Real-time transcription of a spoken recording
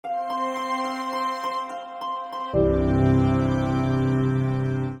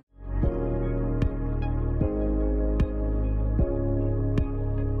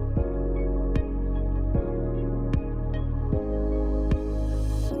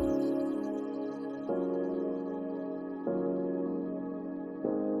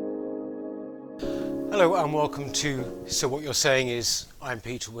Hello and welcome to So What You're Saying Is, I'm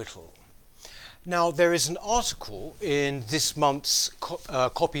Peter Whittle. Now there is an article in this month's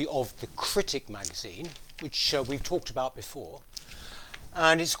copy of The Critic magazine, which we've talked about before,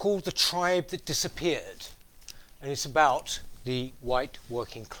 and it's called The Tribe That Disappeared, and it's about the white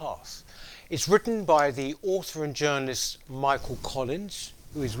working class. It's written by the author and journalist Michael Collins,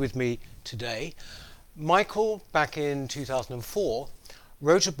 who is with me today. Michael, back in 2004,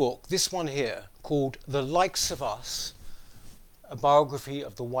 wrote a book, this one here, called The Likes of Us, a biography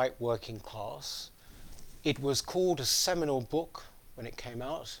of the white working class. It was called a seminal book when it came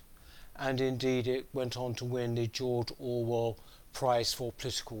out, and indeed it went on to win the George Orwell Prize for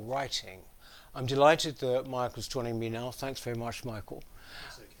Political Writing. I'm delighted that Michael's joining me now. Thanks very much, Michael.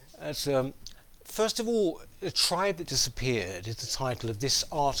 That's okay. First of all, The Tribe That Disappeared is the title of this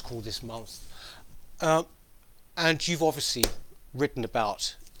article this month. And you've obviously written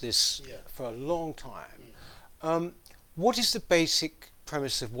about this for a long time. What is the basic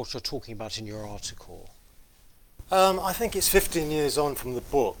premise of what you're talking about in your article? I think it's 15 years on from the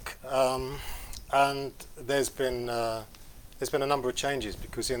book, and there's been a number of changes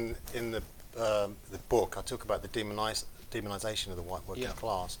because in the book I talk about the demonisation of the white working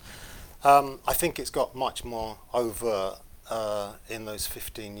class. I think it's got much more overt in those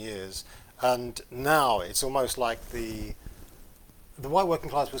 15 years, and now it's almost like the white working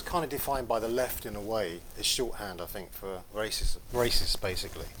class was kind of defined by the left in a way, as shorthand, I think, for racists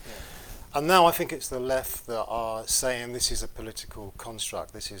basically. Yeah. And now I think it's the left that are saying this is a political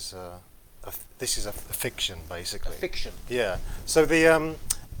construct. This is a fiction, basically. A fiction. Yeah. So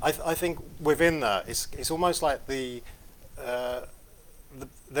I think within that, it's almost like they're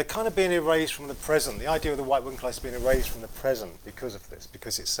kind of being erased from the present. The idea of the white working class is being erased from the present because of this,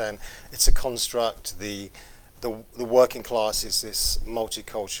 because it's saying it's a construct. The working class is this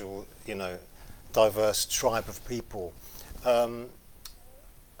multicultural, diverse tribe of people. And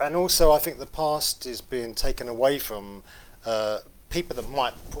also I think the past is being taken away from people that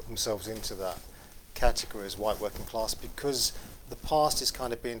might put themselves into that category as white working class, because the past is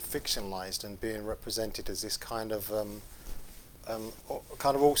kind of being fictionalized and being represented as this kind of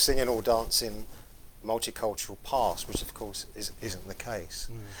all singing, all dancing, multicultural past, which of course isn't the case.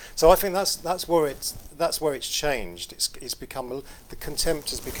 So I think that's where it's changed. It's become the contempt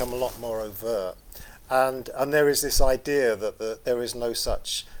has become a lot more overt, and there is this idea that there is no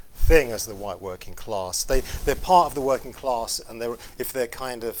such thing as the white working class. They're part of the working class, and if they're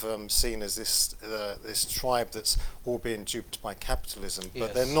kind of seen as this tribe that's all being duped by capitalism,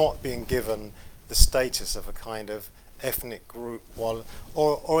 but they're not being given the status of a kind of ethnic group,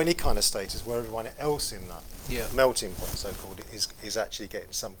 or any kind of status where everyone else in that melting pot, so-called, is actually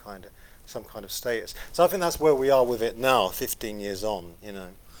getting some kind of status. So I think that's where we are with it now, 15 years on.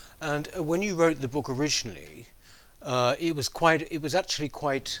 And when you wrote the book originally, it was actually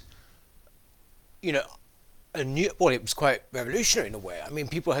quite, it was quite revolutionary in a way. I mean,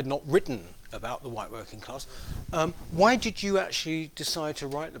 people had not written about the white working class. Why did you actually decide to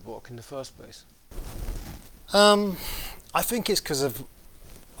write the book in the first place? I think it's because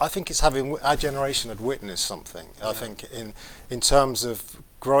it's having our generation had witnessed something. I think in terms of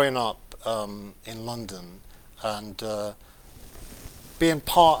growing up in London and being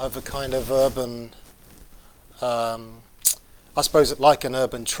part of a kind of urban, I suppose like an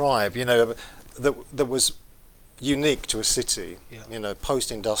urban tribe, that was unique to a city.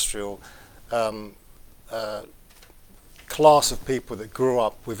 Post-industrial class of people that grew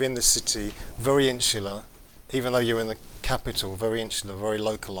up within the city, very insular. Even though you're in the capital, very insular, very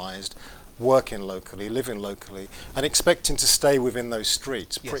localised, working locally, living locally, and expecting to stay within those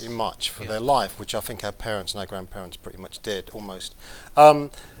streets pretty much for their life, which I think our parents and our grandparents pretty much did, almost.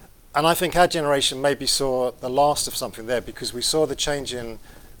 And I think our generation maybe saw the last of something there, because we saw the change in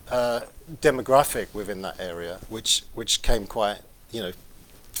demographic within that area, which came quite,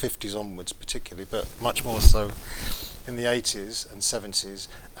 50s onwards particularly, but much more so in the 80s and 70s.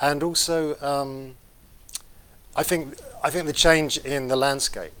 And also, I think the change in the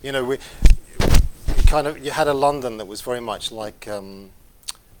landscape. You had a London that was very much like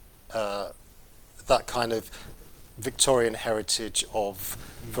that kind of Victorian heritage of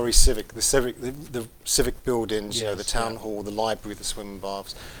very civic, the civic buildings, the town hall, the library, the swimming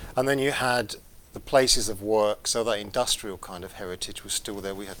baths, and then you had the places of work. So that industrial kind of heritage was still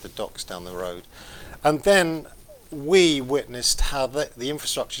there. We had the docks down the road, and then we witnessed how the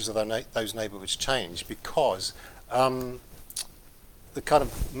infrastructures of those neighbourhoods changed, because the kind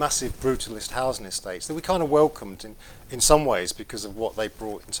of massive brutalist housing estates that we kind of welcomed in some ways because of what they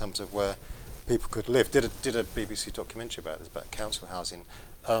brought in terms of where people could live. Did a BBC documentary about this, about council housing,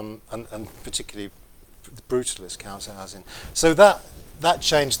 and particularly the brutalist Kaushausen. So that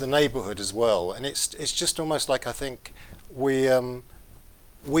changed the neighbourhood as well, and it's just almost like I think we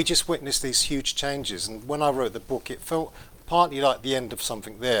just witnessed these huge changes. And when I wrote the book, it felt partly like the end of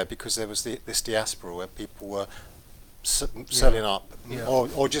something there, because there was this diaspora where people were selling up,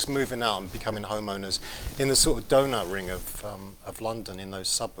 or just moving out and becoming homeowners in the sort of donut ring of London, in those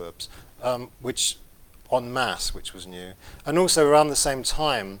suburbs, which en masse, which was new. And also around the same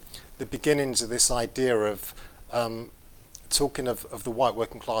time, the beginnings of this idea of talking of the white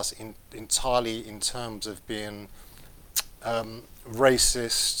working class entirely in terms of being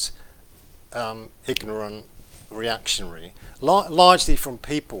racist, ignorant, reactionary, largely from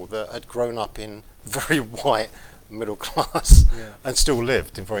people that had grown up in very white middle class and still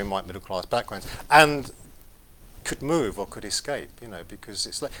lived in very white middle class backgrounds, and could move or could escape, because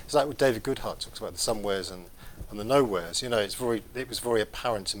it's like what David Goodhart talks about, the somewheres and the nowheres. It was very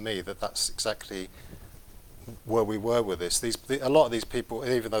apparent to me that that's exactly where we were with this. A lot of these people,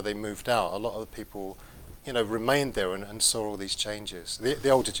 even though they moved out, a lot of the people, remained there and saw all these changes. The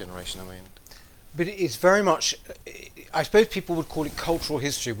older generation, I mean. But it's very much, I suppose people would call it cultural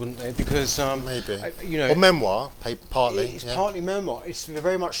history, wouldn't they? Because maybe, or memoir, partly. It's partly memoir. It's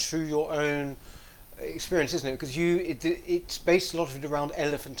very much through your own experience, isn't it? Because it's based a lot of it around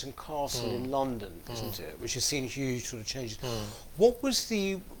Elephant and Castle in London, isn't it? Which has seen huge sort of changes. What was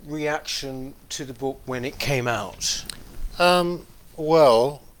the reaction to the book when it came out?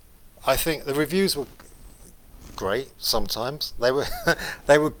 Well, I think the reviews were great. Sometimes they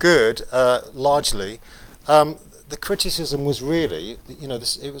were good, largely. The criticism was really,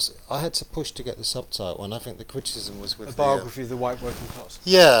 it was. I had to push to get the subtitle, and I think the criticism was with a biography of the white working class.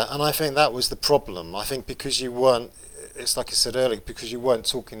 Yeah, and I think that was the problem. I think because you weren't, it's like I said earlier, because you weren't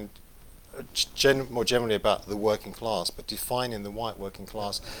talking more generally about the working class, but defining the white working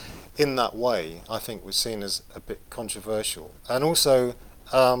class in that way, I think was seen as a bit controversial. And also,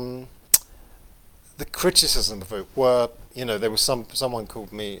 the criticism of it were, there was someone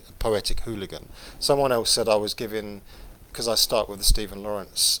called me a poetic hooligan. Someone else said I was giving, because I start with the Stephen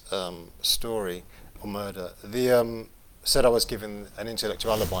Lawrence story or murder, said I was giving an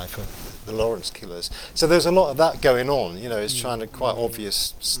intellectual alibi for the Lawrence killers. So there's a lot of that going on, it's trying to quite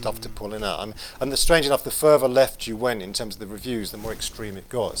obvious stuff to pull in out. And strange enough, the further left you went in terms of the reviews, the more extreme it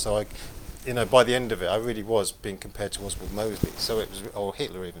got. So by the end of it, I really was being compared to Oswald Mosley, or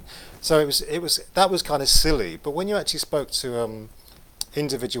Hitler even. So that was kind of silly. But when you actually spoke to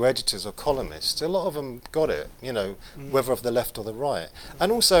individual editors or columnists, a lot of them got it, whether of the left or the right.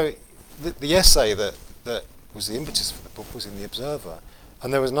 And also, the essay that was the impetus for the book was in the Observer,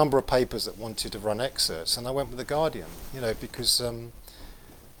 and there was a number of papers that wanted to run excerpts, and I went with the Guardian, because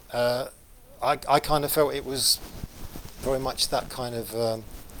I kind of felt it was very much that kind of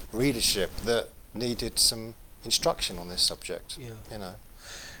readership that needed some instruction on this subject.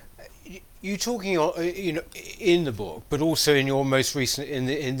 You're talking, in the book, but also in your most recent,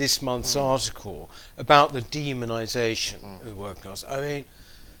 in this month's article, about the demonisation of the working class. I mean,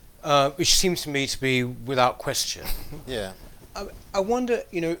 which seems to me to be without question. Yeah. I wonder,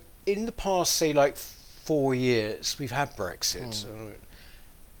 in the past, say, like 4 years, we've had Brexit.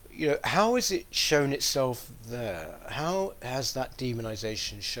 How has it shown itself there? How has that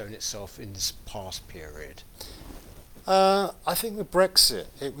demonisation shown itself in this past period? I think with Brexit,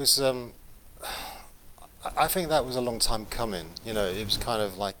 it was. I think that was a long time coming. It was kind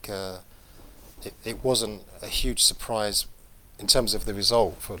of like it wasn't a huge surprise in terms of the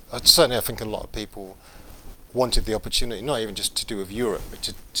result. Certainly, I think a lot of people wanted the opportunity, not even just to do with Europe,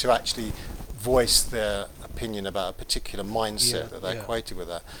 but to actually voice their opinion about a particular mindset that they equated with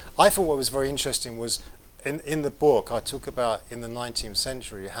that. I thought what was very interesting was, in the book, I talk about in the 19th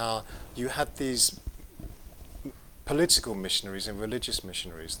century how you had these political missionaries and religious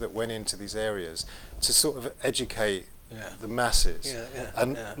missionaries that went into these areas to sort of educate the masses.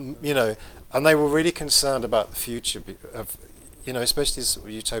 And they were really concerned about the future of, especially as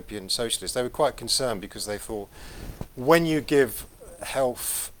utopian socialists. They were quite concerned because they thought, when you give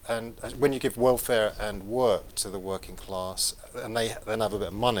health and when you give welfare and work to the working class, and they then have a bit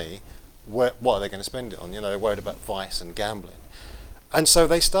of money, what are they going to spend it on? They're worried about vice and gambling. And so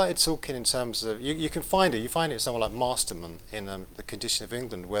they started talking in terms of, you can find it, someone like Masterman in The Condition of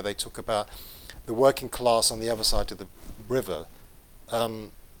England, where they talk about the working class on the other side of the river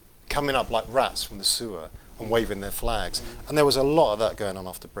coming up like rats from the sewer and waving their flags. And there was a lot of that going on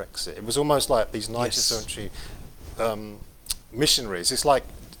after Brexit. It was almost like these 19th century missionaries. It's like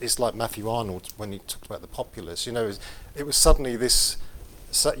Matthew Arnold when he talked about the populace. It was suddenly this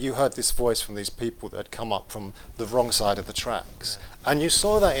so you heard this voice from these people that had come up from the wrong side of the tracks. And you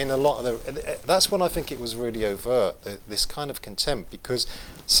saw that in a lot of the... That's when I think it was really overt, this kind of contempt, because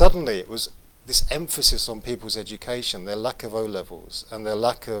suddenly it was this emphasis on people's education, their lack of O-levels and their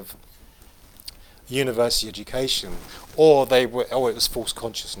lack of university education, or it was false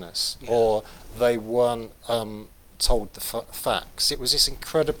consciousness, or they weren't told the facts. It was this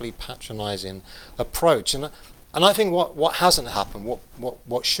incredibly patronising approach, and I think what hasn't happened,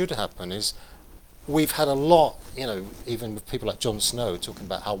 what should happen is we've had a lot, even with people like Jon Snow talking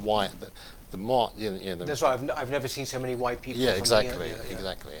about how white That's right. I've never seen so many white people. Yeah, exactly,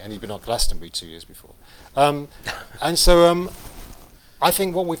 exactly. And he'd been on Glastonbury 2 years before, and so I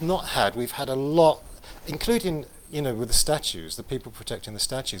think what we've not had, we've had a lot, including with the statues, the people protecting the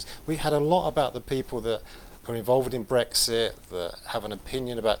statues. We had a lot about the people that are involved in Brexit, that have an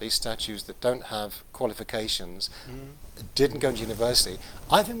opinion about these statues, that don't have qualifications, didn't go to university.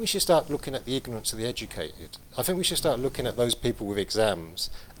 I think we should start looking at the ignorance of the educated. I think we should start looking at those people with exams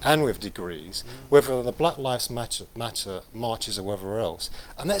and with degrees, whether on the Black Lives Matter marches or wherever else,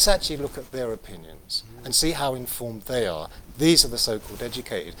 and let's actually look at their opinions and see how informed they are. These are the so-called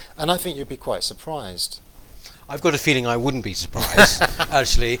educated, and I think you'd be quite surprised. I've got a feeling I wouldn't be surprised,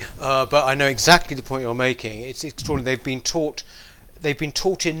 actually, but I know exactly the point you're making. It's extraordinary. They've been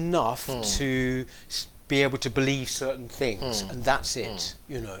taught enough to be able to believe certain things, and that's it.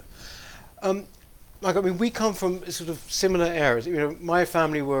 We come from sort of similar areas. My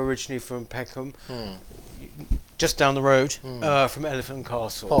family were originally from Peckham, just down the road from Elephant and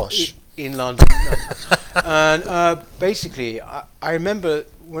Castle. Posh. In London. And basically, I remember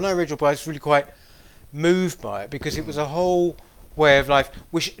when I read your book, I was really quite moved by it, because it was a whole way of life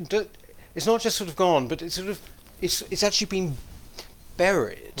which it's not just sort of gone, but it's actually been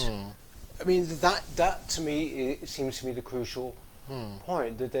buried. I mean, that to me, it seems to me the crucial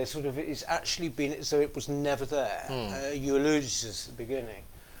point, that there sort of is actually been as though it was never there. You alluded to this at the beginning.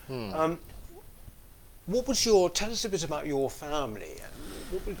 Tell us a bit about your family.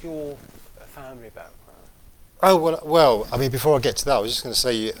 What was your family background? Oh, well, I mean, before I get to that, I was just going to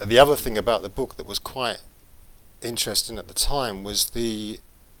say the other thing about the book that was quite interesting at the time was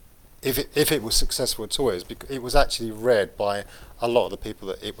if it was successful at all, it was actually read by a lot of the people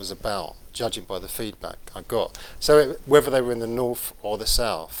that it was about, judging by the feedback I got. So whether they were in the north or the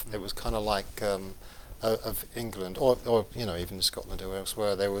south, it was kind of like of England or even Scotland or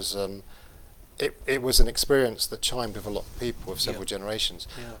elsewhere. There was it was an experience that chimed with a lot of people of several generations.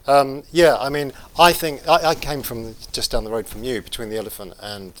 I mean, I think I came from just down the road from you, between the Elephant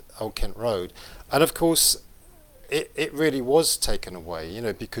and Old Kent Road, and of course it really was taken away,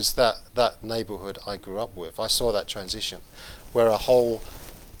 because that neighbourhood I grew up with, I saw that transition where a whole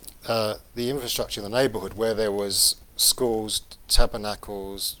the infrastructure in the neighbourhood, where there was schools,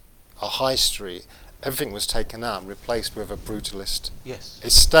 tabernacles, a high street, everything was taken out and replaced with a brutalist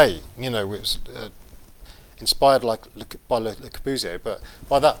estate. It was inspired by Le Corbusier, but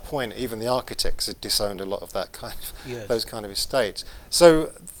by that point, even the architects had disowned a lot of that kind of those kind of estates.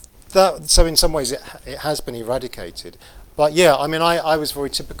 So in some ways, it has been eradicated. But I mean, I was very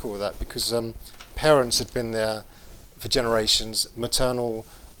typical of that, because parents had been there for generations. Paternal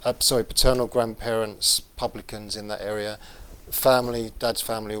grandparents, publicans in that area. Dad's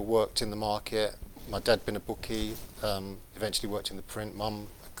family all worked in the market. My dad had been a bookie, eventually worked in the print, mum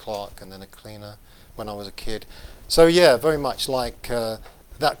a clerk and then a cleaner when I was a kid. So very much like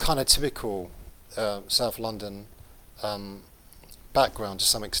that kind of typical South London background to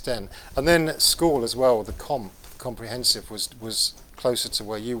some extent. And then at school as well, the comprehensive was closer to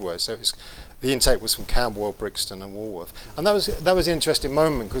where you were. So the intake was from Camberwell, Brixton and Walworth. And that was an interesting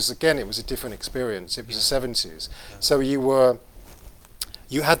moment, because again, it was a different experience. It was the 70s. So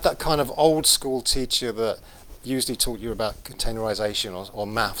you had that kind of old school teacher that usually taught you about containerization or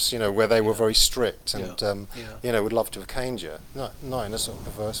maths, where they were very strict and would love to have caned you. Not in a sort of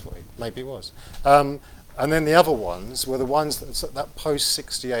perverse way. Maybe it was. And then the other ones were the ones that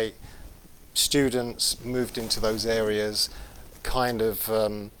post-68 students moved into those areas, kind of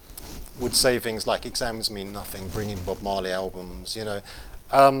would say things like exams mean nothing, bringing Bob Marley albums,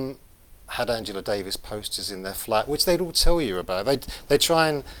 had Angela Davis posters in their flat, which they'd all tell you about. They try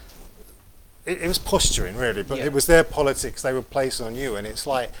and... It was posturing, really, but it was their politics they would place on you, and it's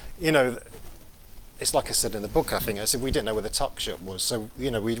like, it's like I said in the book, I think, I said we didn't know where the tuck shop was, so, we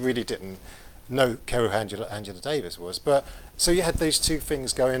really didn't know who Angela Davis was. But, so you had these two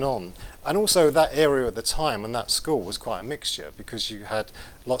things going on, and also that area at the time and that school was quite a mixture, because you had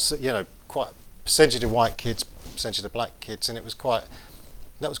lots of, quite percentage of white kids, percentage of black kids, and that was quite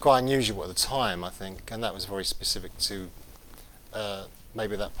unusual at the time, I think, and that was very specific to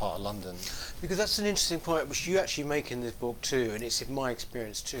maybe that part of London. Because that's an interesting point, which you actually make in this book too, and it's in my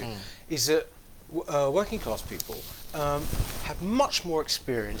experience too, is that working class people have much more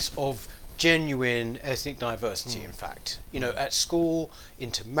experience of genuine ethnic diversity, in fact. At school,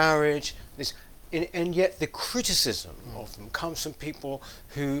 into marriage, and yet the criticism of them comes from people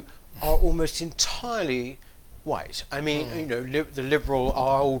who are almost entirely white. I mean, the liberal,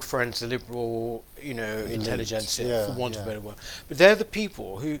 our old friends, the liberal, intelligentsia, for want of a better word. But they're the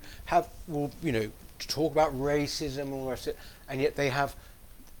people who will talk about racism and all the rest of it, and yet they have,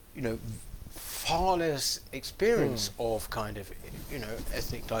 far less experience of kind of,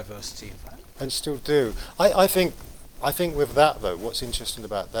 ethnic diversity, in fact. And still do. I think with that though, what's interesting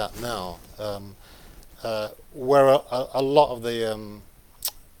about that now, where a lot of the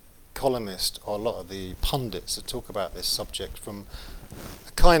columnists or a lot of the pundits that talk about this subject from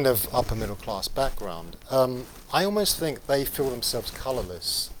a kind of upper middle class background, I almost think they feel themselves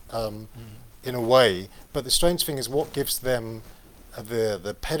colourless in a way. But the strange thing is, what gives them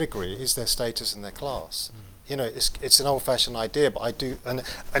the pedigree is their status and their class. It's an old-fashioned idea, but I do, and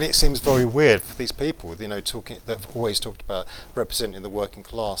it seems very weird for these people, they've always talked about representing the working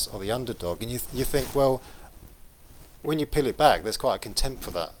class or the underdog, and you think, well, when you peel it back, there's quite a contempt for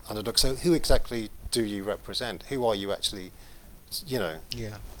that underdog. So who exactly do you represent? Who are you actually,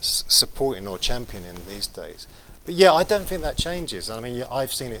 supporting or championing these days? But yeah, I don't think that changes. I mean,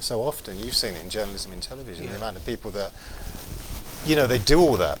 I've seen it so often. You've seen it in journalism and television. The amount of people that, they do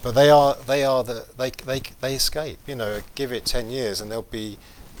all that, but they escape. Give it 10 years, and there'll be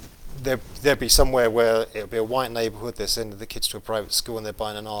somewhere where it'll be a white neighbourhood. They're sending the kids to a private school, and they're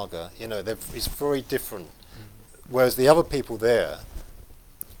buying an Arga. It's very different. Whereas the other people there,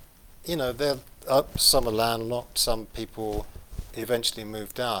 they're some are landlocked, some people eventually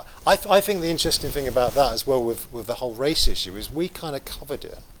moved out. I think the interesting thing about that as well with the whole race issue is we kind of covered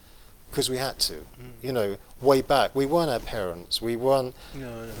it because we had to. Way back, we weren't our parents. We weren't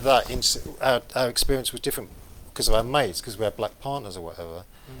our experience was different because of our mates, because we had black partners or whatever.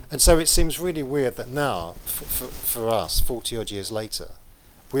 And so it seems really weird that now, for us, 40 odd years later,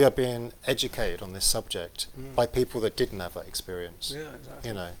 we are being educated on this subject by people that didn't have that experience. Yeah,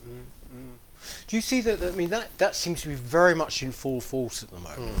 exactly. Do you see that? I mean, that seems to be very much in full force at the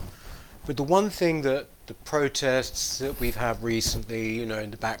moment. But the one thing that the protests that we've had recently,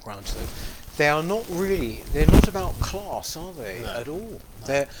 in the background, they're not about class, are they? No. At all?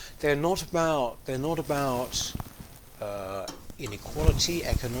 No. They're not about inequality,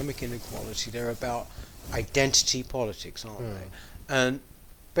 economic inequality. They're about identity politics, aren't they? And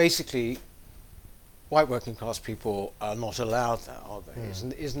basically, white working class people are not allowed that, are they?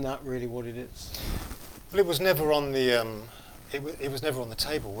 Isn't that really what it is? Well, it was never on the it was never on the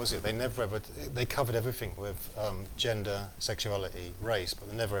table, was it? They covered everything with gender, sexuality, race, but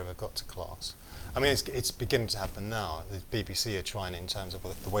they never ever got to class. I mean, it's beginning to happen now. The BBC are trying in terms of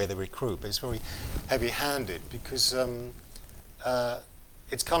the way they recruit, but it's very heavy-handed because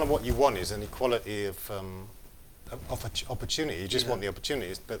it's kind of what you want is an equality of opportunity. You just want the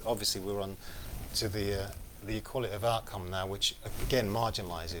opportunities, but obviously we're on to the equality of outcome now, which again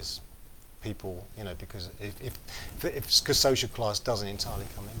marginalises people, because because social class doesn't entirely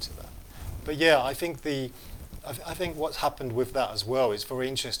come into that. But yeah, I think what's happened with that as well is very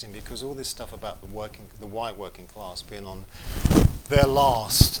interesting because all this stuff about the white working class being on their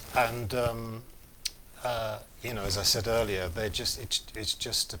last, and as I said earlier, it's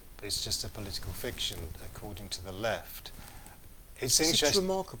just a political fiction according to the left. It's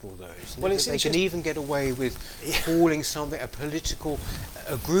remarkable though, isn't it? They can even get away with calling something a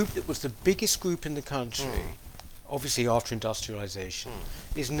group that was the biggest group in the country, obviously after industrialization,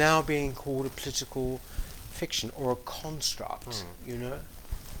 is now being called a political fiction or a construct,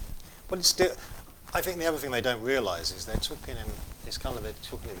 But it's still, I think the other thing they don't realise is they're talking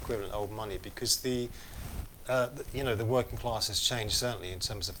the equivalent of old money because the working class has changed certainly in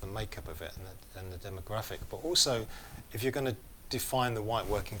terms of the makeup of it and the demographic, but also if you're going to define the white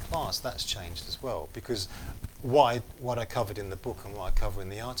working class, that's changed as well because what I covered in the book and what I cover in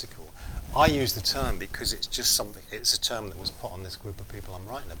the article, I use the term because it's a term that was put on this group of people I'm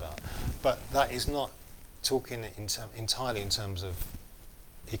writing about, but that is not talking entirely in terms of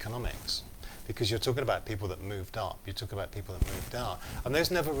economics because you're talking about people that moved up, you're talking about people that moved out, and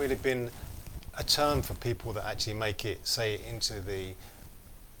there's never really been a term for people that actually make it, say, into the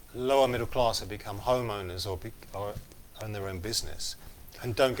lower middle class and become homeowners or own their own business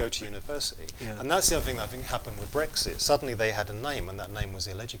and don't go to university. Yeah. And that's the other thing that I think happened with Brexit. Suddenly they had a name and that name was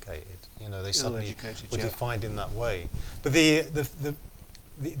ill-educated. They suddenly were defined in that way. But the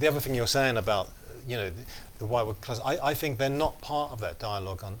other thing you're saying about the white working class. I think they're not part of that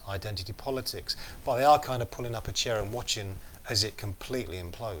dialogue on identity politics, but they are kind of pulling up a chair and watching as it completely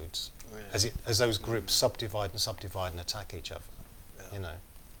implodes, as those groups subdivide and attack each other. Yeah. You know.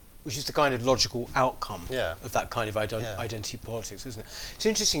 Which is the kind of logical outcome Yeah. of that kind of Yeah. identity politics, isn't it? It's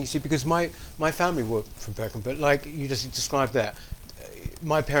interesting, you see, because my family were from Peckham, but like you just described there,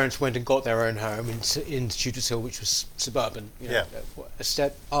 my parents went and got their own home in Tudors Hill, which was suburban. Yeah. A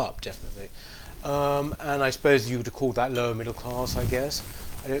step up, definitely. And I suppose you would have called that lower middle class, I guess.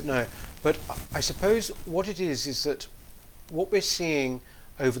 I don't know. But I suppose what it is that what we're seeing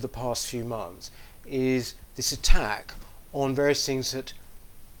over the past few months is this attack on various things that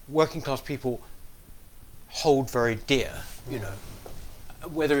working class people hold very dear, you know,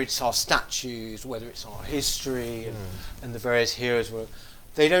 whether it's our statues, whether it's our history and the various heroes,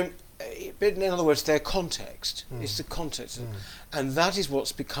 they don't, but in other words, their context, it's the context, and that is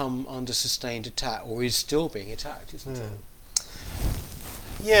what's become under sustained attack, or is still being attacked, isn't it?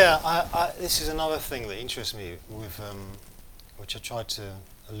 Yeah, this is another thing that interests me, with which I tried to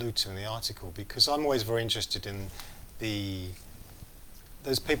allude to in the article, because I'm always very interested in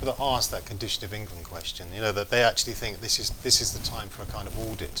those people that ask that condition of England question, you know, that they actually think this is the time for a kind of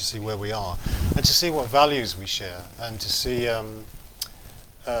audit to see where we are and to see what values we share and to see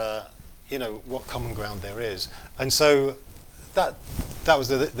you know, what common ground there is. And so that was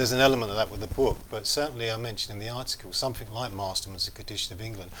there's an element of that with the book, but certainly I mentioned in the article something like Masterman's The Condition of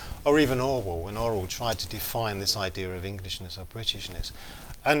England, or even Orwell, when Orwell tried to define this idea of Englishness or Britishness.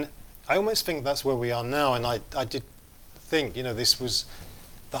 And I almost think that's where we are now, and I did think, you know, this was,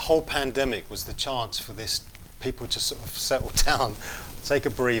 the whole pandemic was the chance for this people to sort of settle down, take a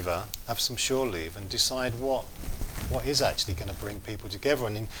breather, have some shore leave, and decide what is actually going to bring people together.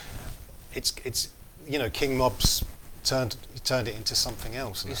 And it's you know, King Mob's turned it into something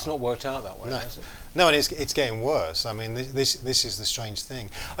else now. It's not worked out that way, No, has it? no, and it's getting worse. I mean, this is the strange thing.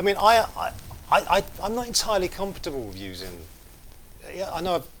 I mean, I'm not entirely comfortable with using. Yeah, I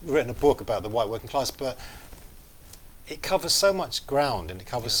know I've written a book about the white working class, but it covers so much ground and it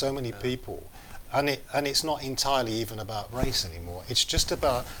covers so many people, and it's not entirely even about race anymore. It's just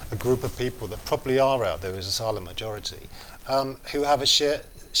about a group of people that probably are out there as a silent majority, who have a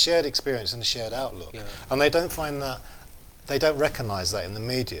shared experience and a shared outlook, and they don't recognise that in the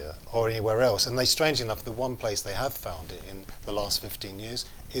media or anywhere else. And strangely enough, the one place they have found it in the last 15 years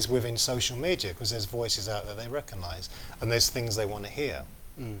is within social media, because there's voices out there they recognise and there's things they want to hear.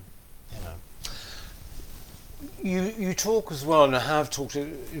 You know. You talk as well, and have talked,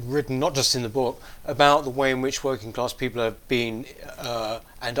 written not just in the book, about the way in which working class people have been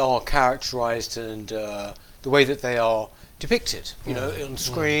and are characterised, and the way that they are depicted, you know, on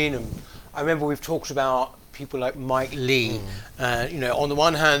screen. And I remember we've talked about people like Mike Leigh. You know, on the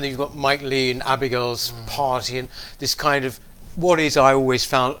one hand, you've got Mike Leigh and Abigail's party, and this kind of what is, I always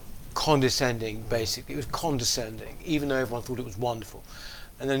found, condescending. Basically, it was condescending, even though everyone thought it was wonderful.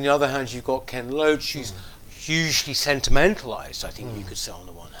 And then on the other hand, you've got Ken Loach, who's hugely sentimentalised, I think you could say, on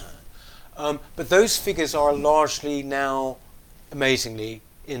the one hand. But those figures are largely now, amazingly,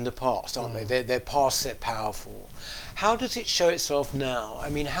 in the past, aren't they? They're past their powerful. How does it show itself now? I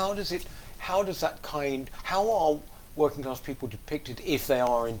mean, how are working class people depicted, if they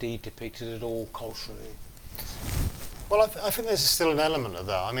are indeed depicted at all culturally? Well, I think there's still an element of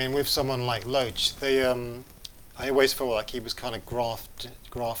that. I mean, with someone like Loach, I always felt like he was kind of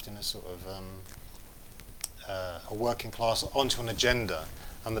grafting a sort of a working class onto an agenda,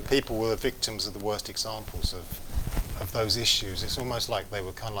 and the people were the victims of the worst examples of those issues. It's almost like they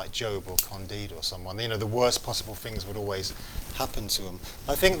were kind of like Job or Candide or someone. You know, the worst possible things would always happen to them.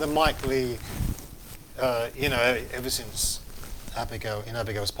 I think that Mike Leigh, you know, ever since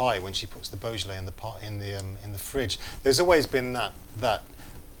Abigail's pie, when she puts the Beaujolais in the fridge, there's always been that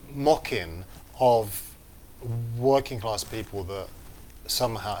mocking of working class people that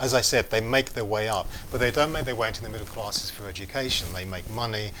somehow, as I said, they make their way up, but they don't make their way into the middle classes for education. They make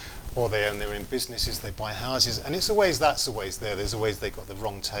money, or they own their own businesses, they buy houses, and that's always there. There's always, they got the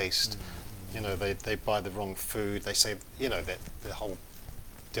wrong taste. You know, they buy the wrong food. They say, you know, the whole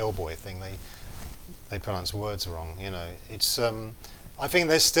Del Boy thing, they pronounce words wrong. You know, it's I think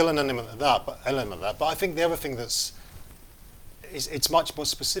there's still an element of that, but I think the other thing it's much more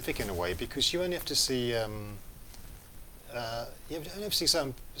specific in a way, because you only have to see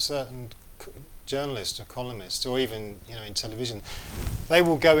certain journalists or columnists, or even, you know, in television, they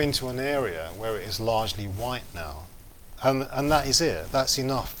will go into an area where it is largely white now, and that is it. That's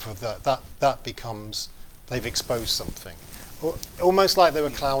enough for that becomes, they've exposed something, almost like they were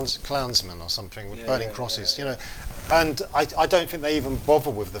clownsmen or something with burning crosses, you know. And I don't think they even bother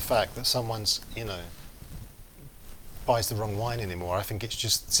with the fact that someone's, you know, buys the wrong wine anymore. I think it's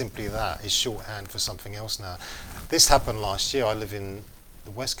just simply that. It's shorthand for something else now. This happened last year. I live in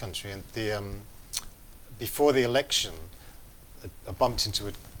the West Country, and before the election, I bumped into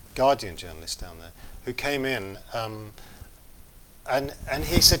a Guardian journalist down there who came in, and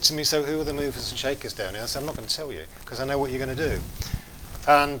he said to me, "So who are the movers and shakers down here?" I said, "I'm not going to tell you because I know what you're going to do."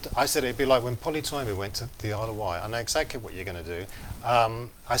 And I said, it'd be like when Polly Toynbee went to the Isle of Wight. I know exactly what you're going to do.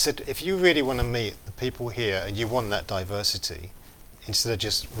 I said, if you really want to meet the people here and you want that diversity, instead of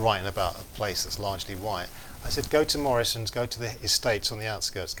just writing about a place that's largely white, I said, go to Morrison's, go to the estates on the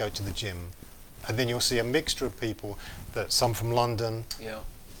outskirts, go to the gym, and then you'll see a mixture of people, that some from London,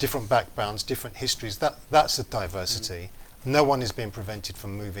 different backgrounds, different histories. That's a diversity. No one is being prevented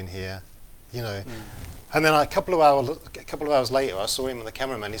from moving here, you know. And then a couple of hours later, I saw him and the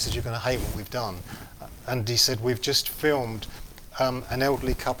cameraman. He said, "You're going to hate what we've done," and he said, "We've just filmed an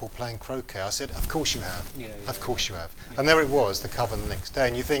elderly couple playing croquet." I said, "Of course you have. Of course you have." And there it was, the cover the next day.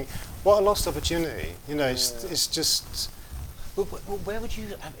 And you think, what a lost opportunity. You know, it's just. Well, where would you?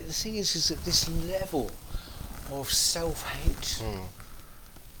 The thing is that this level of self-hate,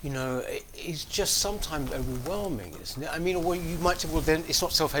 you know, is just sometimes overwhelming, isn't it? I mean, well, you might say, well, then it's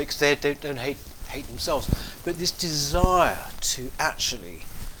not self-hate because they don't hate themselves, but this desire to actually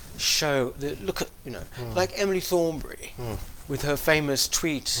show that, look at, you know, like Emily Thornberry with her famous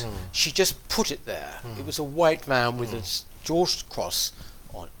tweet, she just put it there. It was a white man with a George cross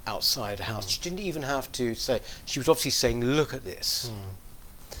on outside a house. She didn't even have to say. She was obviously saying, "Look at this."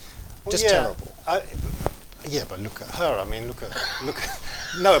 Well, Just terrible. Yeah, but look at her. I mean, look at.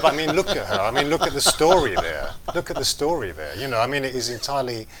 No, but I mean, look at her. I mean, look at the story there. Look at the story there. You know, I mean, it is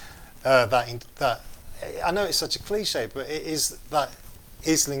entirely that. I know it's such a cliche, but it is that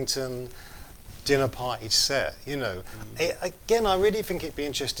Islington dinner party set. You know, again, I really think it'd be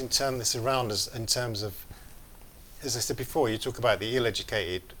interesting to turn this around in terms of, as I said before, you talk about the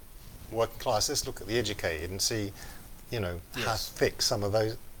ill-educated working class. Let's look at the educated and see, you know, how thick some of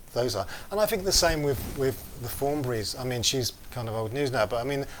those are. And I think the same with the Thornberrys. I mean, she's kind of old news now, but I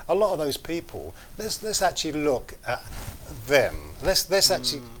mean, a lot of those people. Let's actually look at them. Let's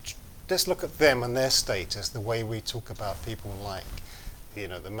actually let's look at them and their status. The way we talk about people like, you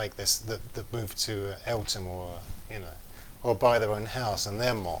know, that make this that move to Eltham or, you know, or buy their own house, and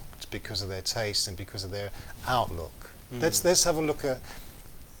they're mocked because of their taste and because of their outlook. Let's have a look at.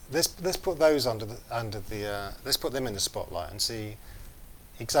 Let's put those under the let's put them in the spotlight and see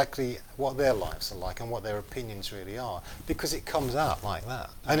exactly what their lives are like and what their opinions really are, because it comes out like that.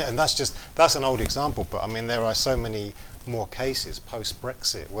 And that's an old example, but I mean, there are so many more cases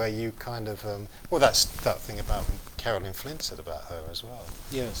post-Brexit where you kind of well, that's that thing about Carolyn Flint said about her as well.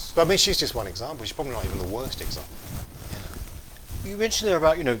 Yes. But I mean, she's just one example. She's probably not even the worst example. You mentioned there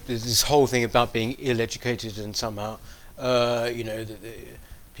about, you know, this whole thing about being ill-educated and somehow, you know, the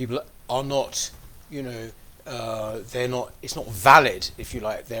people are not, you know, they're not. It's not valid, if you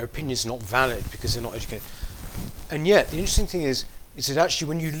like. Their opinion's not valid because they're not educated. And yet, the interesting thing is that actually,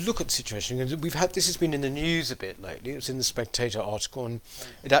 when you look at the situation, and this has been in the news a bit lately. It was in the Spectator article, and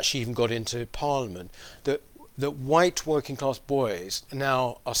it actually even got into Parliament that white working class boys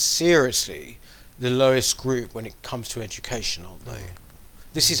now are seriously the lowest group when it comes to education, aren't they?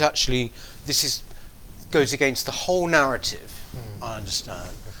 This goes against the whole narrative. I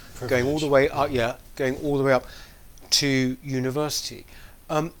understand. Going all the way up to university.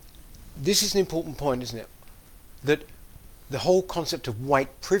 This is an important point, isn't it? That the whole concept of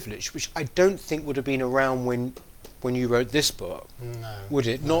white privilege, which I don't think would have been around when you wrote this book, would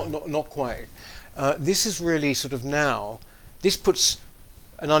it? No. Not quite. This is really sort of now. This puts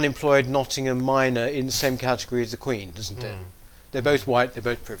an unemployed Nottingham miner in the same category as the Queen, doesn't it? They're both white. They're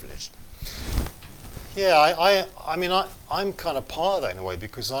both privileged. Yeah, I mean, I'm kind of part of that in a way,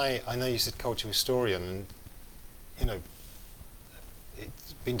 because I know you said cultural historian, and, you know,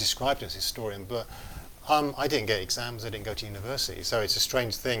 it's been described as historian, but I didn't get exams, I didn't go to university, so it's a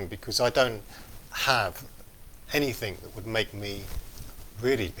strange thing because I don't have anything that would make me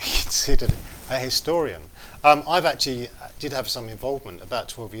really be considered a historian. I've actually did have some involvement about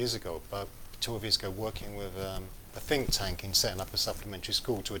 12 years ago working with a think tank in setting up a supplementary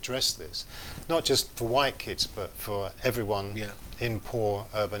school to address this, not just for white kids but for everyone in poor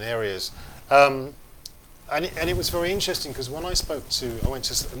urban areas. And it was very interesting because when I went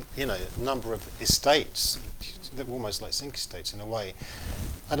to, you know, a number of estates that were almost like zinc estates in a way,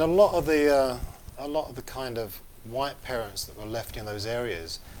 and a lot of the kind of white parents that were left in those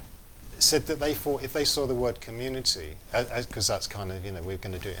areas said that they thought if they saw the word community, because that's kind of, we're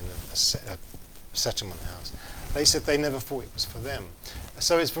going to do it in a settlement house, they said they never thought it was for them.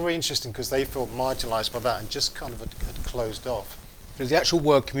 So it's very interesting because they felt marginalised by that and just kind of had closed off. So the actual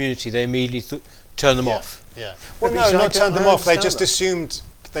word community, they immediately turned them off. Yeah. Well, But no, not turned them off. They understand just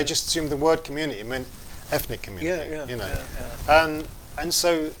that. assumed the word community meant ethnic community. And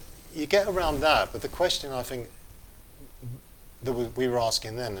so you get around that. But the question I think that we were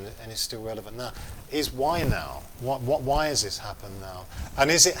asking then, and it's still relevant now, is why now? Why has this happened now?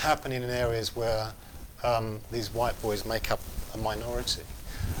 And is it happening in areas where these white boys make up a minority?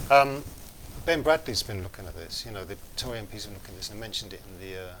 Ben Bradley's been looking at this. The Tory MPs have been looking at this and mentioned it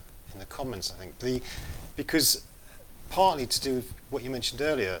in the comments, I think. Because partly to do with what you mentioned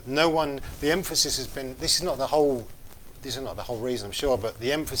earlier, the emphasis has been, this is not the whole reason, I'm sure, but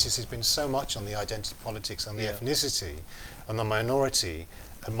the emphasis has been so much on the identity politics and the ethnicity and the minority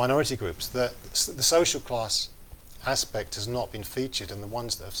and minority groups that the social class aspect has not been featured, and the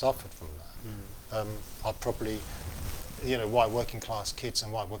ones that have suffered from that are probably white working class kids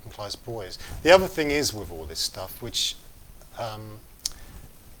and white working class boys. The other thing is with all this stuff, which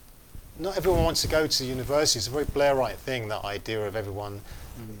not everyone wants to go to university. It's a very Blairite thing, that idea of everyone,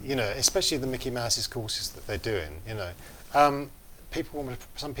 especially the Mickey Mouse's courses that they're doing. Some people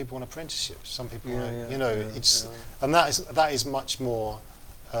want apprenticeships. Some people want, and that is much more.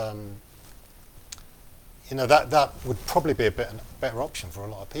 That would probably be a better option for a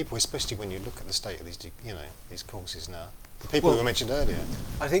lot of people, especially when you look at the state of these courses now. The people who were mentioned earlier.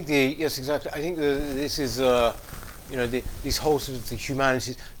 I think yes, exactly. I think this is these whole sort of the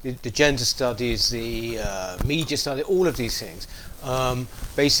humanities, the gender studies, the media study, all of these things.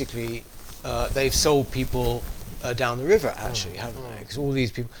 Basically, they've sold people down the river, actually, haven't they? Because all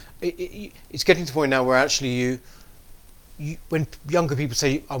these people, it's getting to the point now where actually when younger people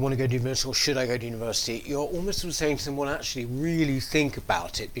say, I want to go to university, or should I go to university, you're almost sort of saying to them, well, actually, really think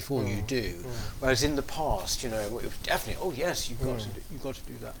about it before you do. Whereas in the past, it was definitely, oh yes, you've got to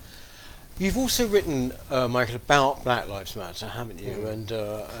do that. You've also written, Michael, about Black Lives Matter, haven't you? And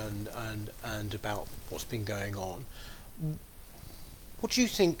about what's been going on. What do you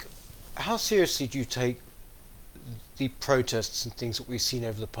think? How seriously do you take the protests and things that we've seen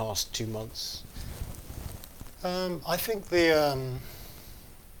over the past 2 months? I think I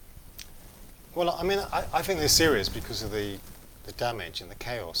think they're serious because of the damage and the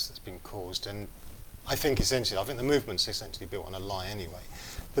chaos that's been caused, and I think the movement's essentially built on a lie anyway.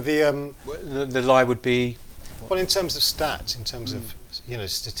 But the lie would be, well, in terms of stats, in terms of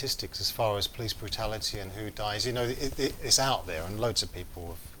statistics, as far as police brutality and who dies, it's out there, and loads of people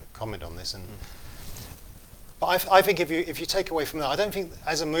have commented on this. But I think if you take away from that, I don't think,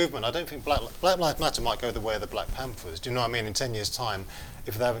 as a movement, Black Lives Matter might go the way of the Black Panthers. Do you know what I mean? In 10 years' time,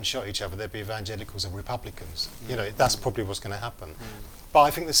 if they haven't shot each other, there'd be evangelicals and Republicans. That's probably what's going to happen. But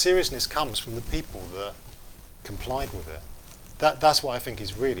I think the seriousness comes from the people that complied with it. That's what I think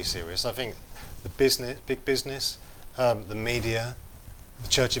is really serious. I think the big business, the media, the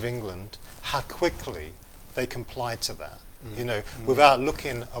Church of England, how quickly they complied to that. Without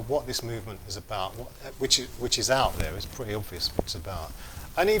looking at what this movement is about, which is out there, it's pretty obvious what it's about.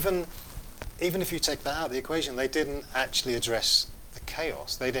 And even if you take that out of the equation, they didn't actually address the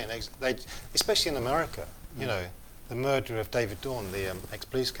chaos. They didn't, especially in America. The murder of David Dorn, the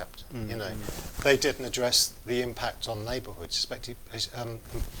ex-police captain. They didn't address the impact on neighbourhoods, especially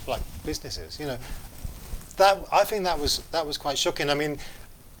like businesses. I think that was quite shocking. I mean,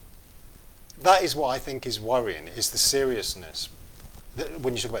 that is what I think is worrying, is the seriousness.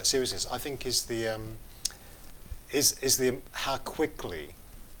 When you talk about seriousness, I think is the how quickly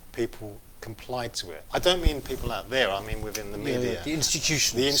people complied to it. I don't mean people out there. I mean within the media, the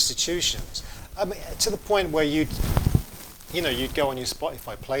institutions. The institutions. I mean, to the point where you'd go on your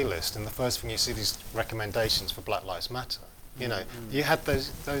Spotify playlist, and the first thing you see these recommendations for Black Lives Matter. You had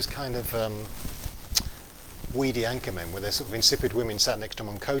those kind of weedy anchormen with their sort of insipid women sat next to them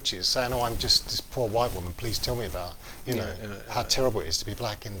on coaches saying, "Oh, I'm just this poor white woman. Please tell me about how terrible it is to be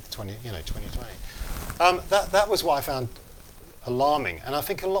black in 2020." That was what I found alarming, and I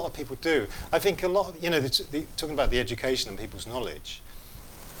think a lot of people do. I think a lot of talking about the education and people's knowledge.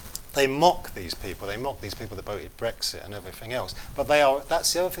 They mock these people. They mock these people that voted Brexit and everything else. But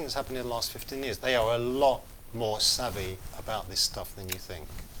that's the other thing that's happened in the last 15 years. They are a lot more savvy about this stuff than you think.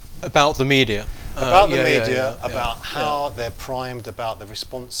 About the media. About how they're primed, about the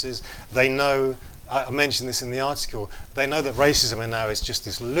responses. They know, I mentioned this in the article, they know that racism now is just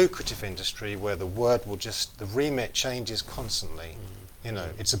this lucrative industry where the remit changes constantly.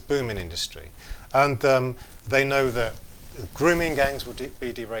 It's a booming industry. And they know that grooming gangs will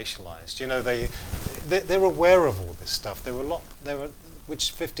be deracialized. You know, they're aware of all this stuff.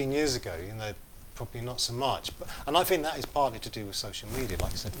 Which 15 years ago, you know, probably not so much. And I think that is partly to do with social media,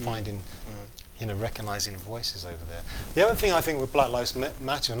 like I said, finding, you know, recognizing voices over there. The other thing I think with Black Lives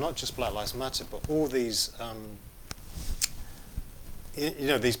Matter, not just Black Lives Matter, but all these, you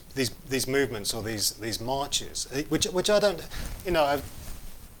know, these movements or these marches, which I don't, you know,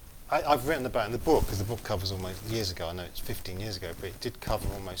 I've written about in the book, because the book covers almost years ago. I know it's 15 years ago, but it did cover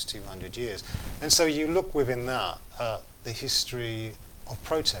almost 200 years. And so you look within that, the history of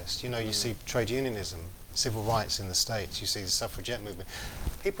protest. You know, you see trade unionism, civil rights in the States, you see the suffragette movement.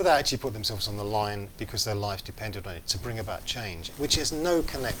 People that actually put themselves on the line because their lives depended on it to bring about change, which has no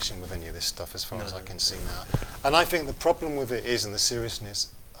connection with any of this stuff as far as I can see now. And I think the problem with it is, and the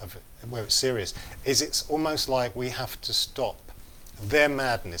seriousness of it, where it's serious, is it's almost like we have to stop their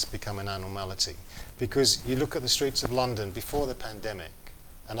madness becoming a normality. Because you look at the streets of London before the pandemic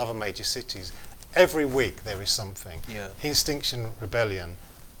and other major cities, every week there is something. Extinction Rebellion,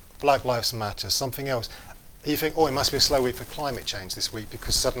 Black Lives Matter, something else. You think, oh, it must be a slow week for climate change this week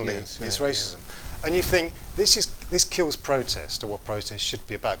because suddenly it's racism. And you think, this kills protest, or what protest should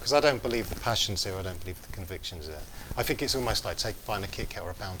be about, because I don't believe the passion's there, I don't believe the conviction's there. I think it's almost like buying a Kit Kat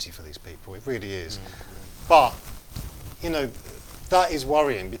or a Bounty for these people. It really is. But, you know, that is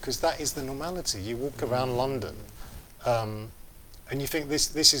worrying, because that is the normality. You walk around London, and you think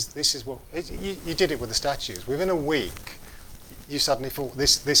this is what you did it with the statues. Within a week, you suddenly thought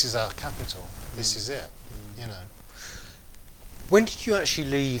this is our capital. This is it. You know. When did you actually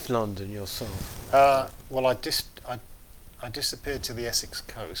leave London yourself? Well, I disappeared to the Essex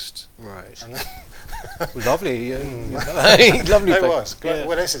coast. Right. And then Lovely. Lovely it place. was. Yeah.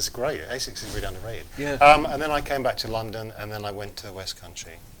 Well, Essex is great. Essex is really underrated. Yeah. And then I came back to London, and then I went to the West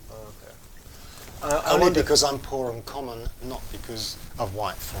Country. I Only wonder, because I'm poor and common, not because of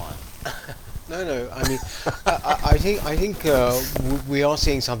white fly. No. I mean, I think we are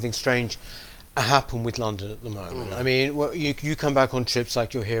seeing something strange happen with London at the moment. I mean, well, you come back on trips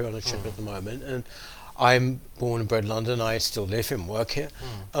like you're here on a trip at the moment, and I'm born and bred in London. I still live here and work here.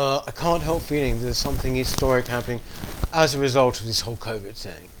 I can't help feeling there's something historic happening as a result of this whole COVID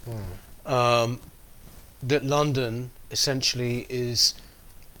thing. That London essentially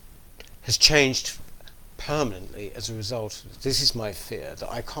has changed permanently as a result. This is my fear,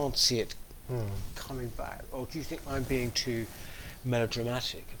 that I can't see it coming back. Or do you think I'm being too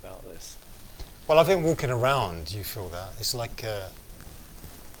melodramatic about this? Well, I think walking around, you feel that. It's like,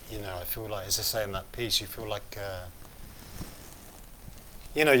 you know, I feel like, as I say in that piece, you feel like,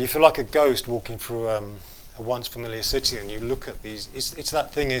 you know, you feel like a ghost walking through a once familiar city, and you look at these. It's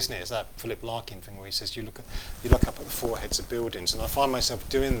that thing, isn't it? It's that Philip Larkin thing where he says you look up at the foreheads of buildings, and I find myself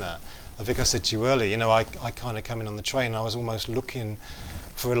doing that. I think I said to you earlier. You know, I kind of come in on the train. I was almost looking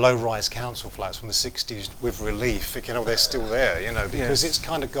for low-rise council flats from the 60s with relief, thinking, oh, they're still there, you know, because it's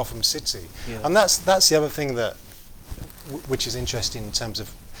kind of Gotham City. And that's the other thing that, which is interesting in terms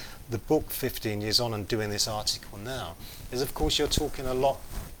of the book 15 years on and doing this article now, is of course you're talking about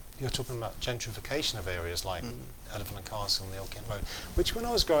gentrification of areas like Elephant and Castle and the Old Kent Road, which when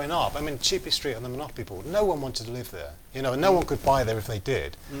I was growing up, I mean, cheapest street on the Monopoly board, no one wanted to live there, you know, and no one could buy there if they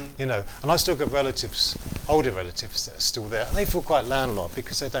did, you know, and I still got relatives, older relatives that are still there, and they feel quite landlocked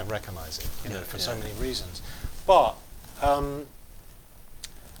because they don't recognise it, you know, for so many reasons. But I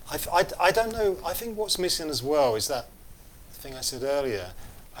don't know, I think what's missing as well is that thing I said earlier.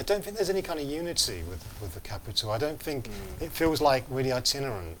 I don't think there's any kind of unity with the capital. I don't think it feels like really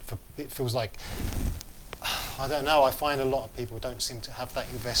itinerant. It feels like, I don't know, I find a lot of people don't seem to have that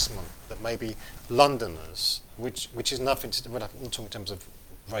investment that maybe Londoners, which is nothing to do, I'm not talking in terms of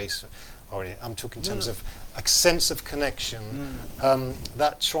race, or I'm talking in terms of a sense of connection.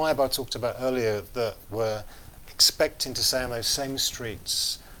 That tribe I talked about earlier that were expecting to stay on those same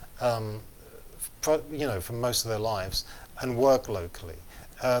streets, you know, for most of their lives and work locally.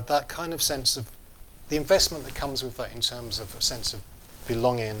 That kind of sense of the investment that comes with that in terms of a sense of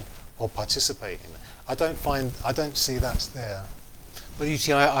belonging or participating, I don't see that's there. Well, you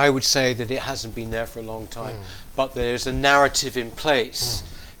see, I would say that it hasn't been there for a long time, but there's a narrative in place.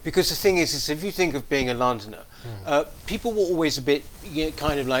 Because the thing is if you think of being a Londoner, people were always a bit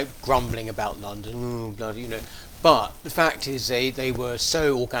kind of like grumbling about London, bloody, you know. But the fact is they were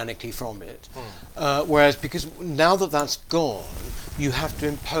so organically from it. Whereas because now that that's gone, you have to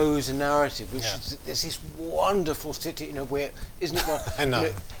impose a narrative, which is this wonderful city, you know, where, isn't it? Well, I know. You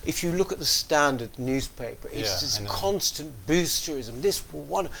know, if you look at the Standard newspaper, it's this constant boosterism, this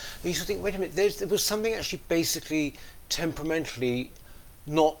one. And you sort of think, wait a minute, there was something actually basically temperamentally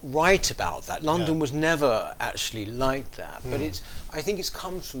not right about that. London Yeah. was never actually like that. But I think it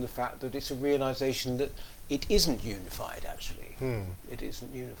comes from the fact that it's a realization that it isn't unified, actually. It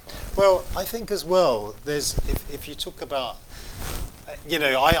isn't unified. Well, I think as well, there's if you talk about,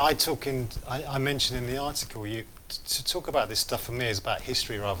 I mentioned in the article, to talk about this stuff for me is about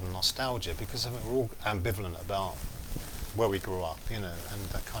history rather than nostalgia, because I think we're all ambivalent about where we grew up, and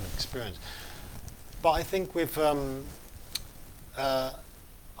that kind of experience. But I think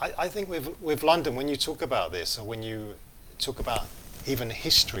I think with London, when you talk about this, or when you talk about even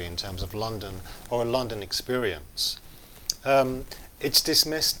history in terms of London or a London experience, it's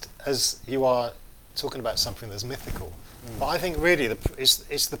dismissed as you are talking about something that's mythical. But I think really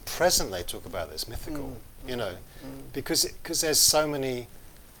it's the present they talk about that's mythical, because there's so many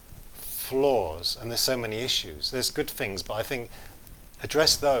flaws and there's so many issues. There's good things, but I think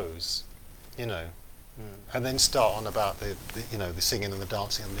address those, and then start on about the singing and the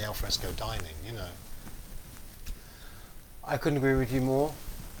dancing and the alfresco dining, I couldn't agree with you more.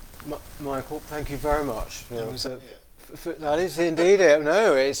 Michael, thank you very much. Yeah. That is indeed it.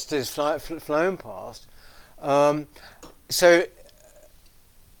 No, it's just flown past. So,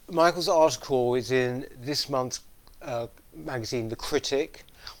 Michael's article is in this month's magazine, The Critic,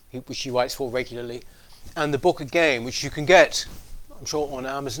 which he writes for regularly, and the book again, which you can get, I'm sure, on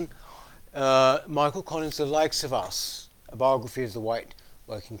Amazon. Michael Collins, The Likes of Us, a biography of the white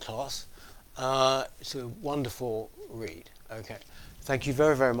working class. It's a wonderful read. Okay, thank you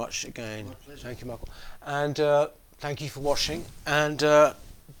very, very much again. My pleasure. Thank you, Michael, and thank you for watching. And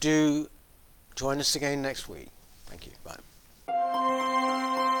do join us again next week. Thank you. Bye.